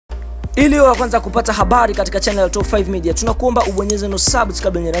Ili wa kwanza kupata habari katika channel ya Top 5 Media, tunakuomba ubonyeze no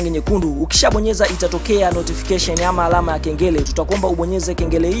subscribe yenye rangi nyekundu. Ukishabonyeza itatokea notification ama alama ya kengele. Tutakuomba ubonyeze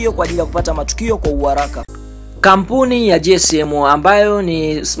kengele hiyo kwa ajili ya kupata matukio kwa uharaka. Kampuni ya Gsm ambayo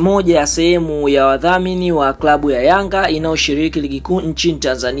ni moja ya sehemu ya wadhamini wa klabu ya Yanga inayoshiriki ligi kuu nchini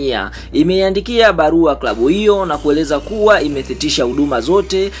Tanzania imeandikia barua klabu hiyo na kueleza kuwa imethitisha huduma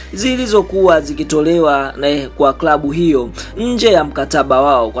zote zilizokuwa zikitolewa kwa klabu hiyo nje ya mkataba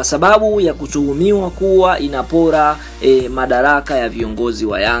wao kwa sababu ya kutuhumiwa kuwa inapora madaraka ya viongozi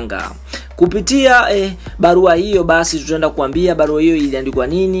wa Yanga. Kupitia barua hiyo basi tutaenda kuambia barua hiyo iliandikwa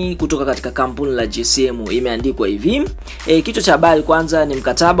nini kutoka katika kampuni la Gsm. Imeandikwa hivi. Kichwa cha habari kwanza ni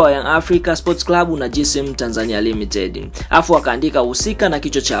mkataba wa Young Africa Sports Club na Gsm Tanzania Limited. Afu wakaandika husika na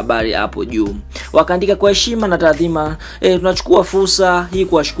kichwa cha habari hapo juu. Wakaandika kwa heshima na taadhima, tunachukua fursa hii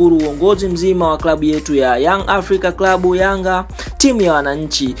kuwashukuru uongozi mzima wa klabu yetu ya Young Africa Club Yanga, timu ya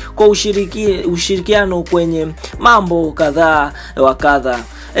wananchi kwa ushirikiano kwenye mambo kadhaa wa kadha.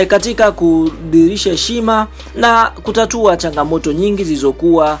 Katika kudirisha heshima na kutatua changamoto nyingi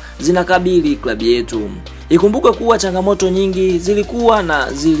zilizokuwa zinakabili klabu yetu. Ikumbuke kuwa changamoto nyingi zilikuwa na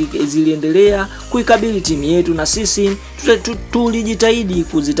ziliendelea kuikabili timu yetu na sisi tulijitahidi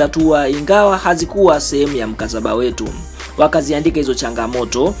kuzitatua ingawa hazikuwa sehemu ya mkataba wetu. Wakaziandika hizo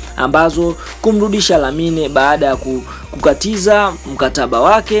changamoto ambazo kumrudisha Lamine baada ya kukatiza mkataba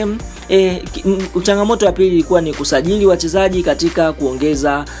wake. Changamoto ya pili ilikuwa ni kusajili wachezaji katika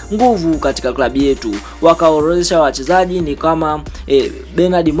kuongeza nguvu katika klabu yetu. Wakaorodhesha wachezaji ni kama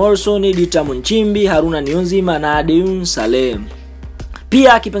Bernard Morrison, Dita Munchimbi, Haruna Niyonzima na Adeun Saleh.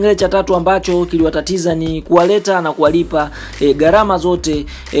 Pia kipengele cha tatu ambacho kiliwatatiza ni kuwaleta na kuwalipa gharama zote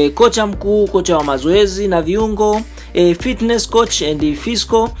kocha mkuu, kocha wa mazoezi na viungo, fitness coach and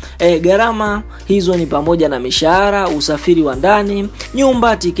fiscal. Gharama hizo ni pamoja na mishahara, usafiri wa ndani,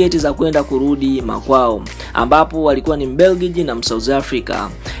 nyumba, tiketi za kwenda kurudi makwao ambapo walikuwa ni Belgium na South Africa.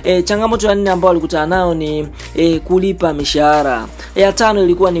 Changamoto ya nne ambayo walikutana nayo ni kulipa mishahara. Ya tano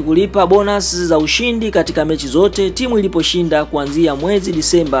ilikuwa ni kulipa bonus za ushindi katika mechi zote timu iliposhinda kuanzia mwezi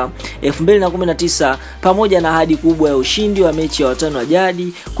Disemba 2019 pamoja na ahadi kubwa ya ushindi wa mechi ya watano wa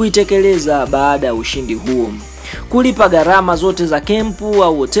jadi kuitekeleza baada ya ushindi huo. Kulipa gharama zote za kempu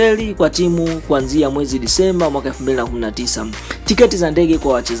au hoteli kwa timu kuanzia mwezi Disemba mwaka 2019. Tiketi za ndege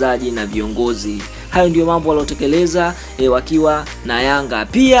kwa wachezaji na viongozi. Hayo ndio mambo waliotekeleza wakiwa na Yanga.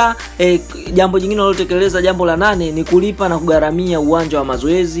 Pia jambo jingine waliotekeleza, jambo la 8 ni kulipa na kugharamia uwanja wa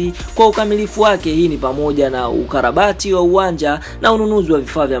mazoezi kwa ukamilifu wake. Hii ni pamoja na ukarabati wa uwanja na ununuzi wa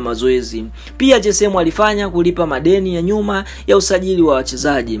vifaa vya mazoezi. Pia Gsm alifanya kulipa madeni ya nyuma ya usajili wa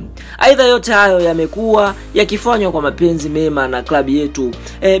wachezaji. Aidha yote hayo yamekuwa yakifanywa kwa mapenzi mema na klabu yetu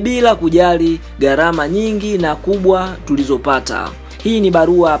bila kujali gharama nyingi na kubwa tulizopata. Hii ni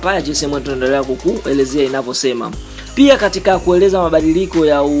barua hapa ya Gsm tunaendelea kukuelezea inavyosema. Pia katika kueleza mabadiliko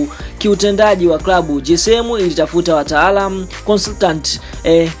ya kiutendaji wa klabu, Gsm ilitafuta wataalamu consultant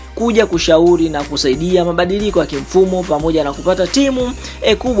kuja kushauri na kusaidia mabadiliko ya kimfumo pamoja na kupata timu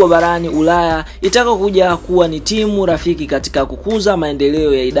kubwa barani Ulaya itakayokuja kuwa ni timu rafiki katika kukuza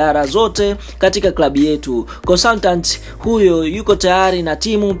maendeleo ya idara zote katika klabu yetu. Consultant huyo yuko tayari na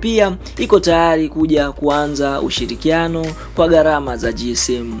timu pia iko tayari kuja kuanza ushirikiano kwa gharama za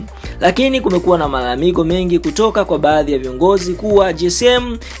Gsm. Lakini kumekuwa na malalamiko mengi kutoka kwa baadhi ya viongozi kuwa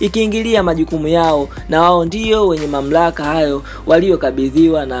Gsm ikiingilia majukumu yao na wao ndio wenye mamlaka hayo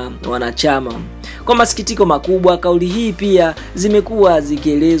waliokabidhiwa na wanachama. Kwa masikitiko makubwa, kauli hii pia zimekuwa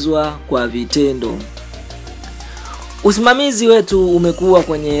zikielezwa kwa vitendo. Usimamizi wetu umekuwa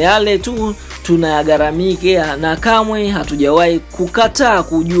kwenye yale tu tunayagharamikia na kamwe hatujawahi kukataa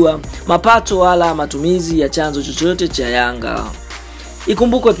kujua mapato wala matumizi ya chanzo chochote cha Yanga.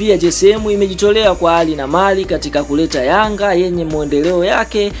 Ikumbukwe pia Gsm imejitolea kwa hali na mali katika kuleta Yanga yenye muendeleo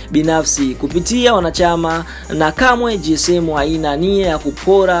yake binafsi kupitia wanachama na kamwe Gsm haina nia ya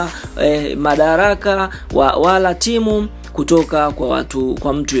kupora madaraka wala timu kutoka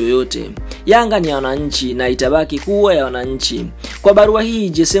kwa mtu yoyote. Yanga ni ya wananchi na itabaki kuwa ya wananchi. Kwa barua hii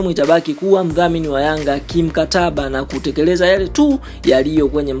Gsm itabaki kuwa mdhamini wa Yanga kimkataba na kutekeleza yale tu yaliyo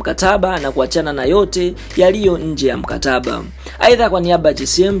kwenye mkataba na kuachana na yote yaliyo nje ya mkataba. Aidha, kwa niaba ya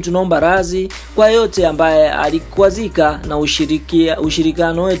Gsm tunaomba radhi kwa yote ambaye alikwazika na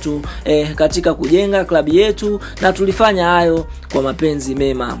ushirikiano wetu katika kujenga klabu yetu na tulifanya hayo kwa mapenzi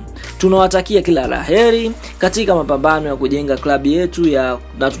mema. Tunawatakia kila laheri katika mapambano ya kujenga klabu yetu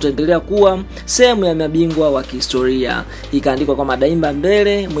na tutaendelea kuwa sehemu ya mabingwa wa kihistoria. Ikaandikwa kwa madaimba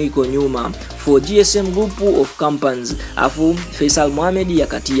mbele, mwiko nyuma. for GSM Group of Companies. Afu Faisal Mohamed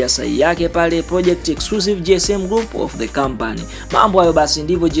yakatia sahihi yake pale, project exclusive GSM Group of the company. Mambo hayo basi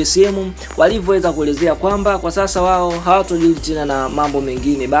ndivyo GSM walivyoweza kuelezea kwamba kwa sasa wao hawatojili tena na mambo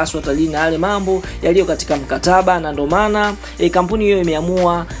mengine, basi watalii na yale mambo yaliyo katika mkataba, na ndio maana kampuni hiyo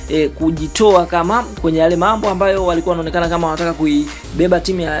imeamua kujitoa kama kwenye yale mambo ambayo walikuwa wanaonekana kama wanataka kuibeba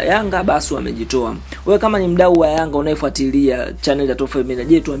timu ya Yanga, basi wamejitoa. Wewe kama ni mdau wa Yanga unayefuatilia channel ya Top 5 Media,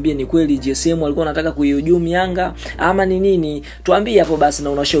 je, tuambie ni kweli GSM walikuwa wanataka kuihujumu Yanga ama ni nini? Tuambie hapo basi, na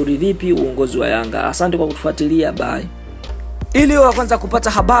unashauri vipi uongozi wa Yanga? Asante kwa kutufuatilia, bye. Ili wa kwanza kupata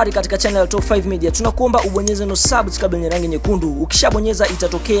habari katika channel ya Top 5 Media, tunakuomba ubonyeze no subscribe yenye rangi nyekundu. Ukishabonyeza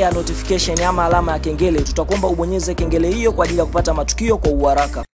itatokea notification ama alama ya kengele. Tutakuomba ubonyeze kengele hiyo kwa ajili ya kupata matukio kwa uharaka.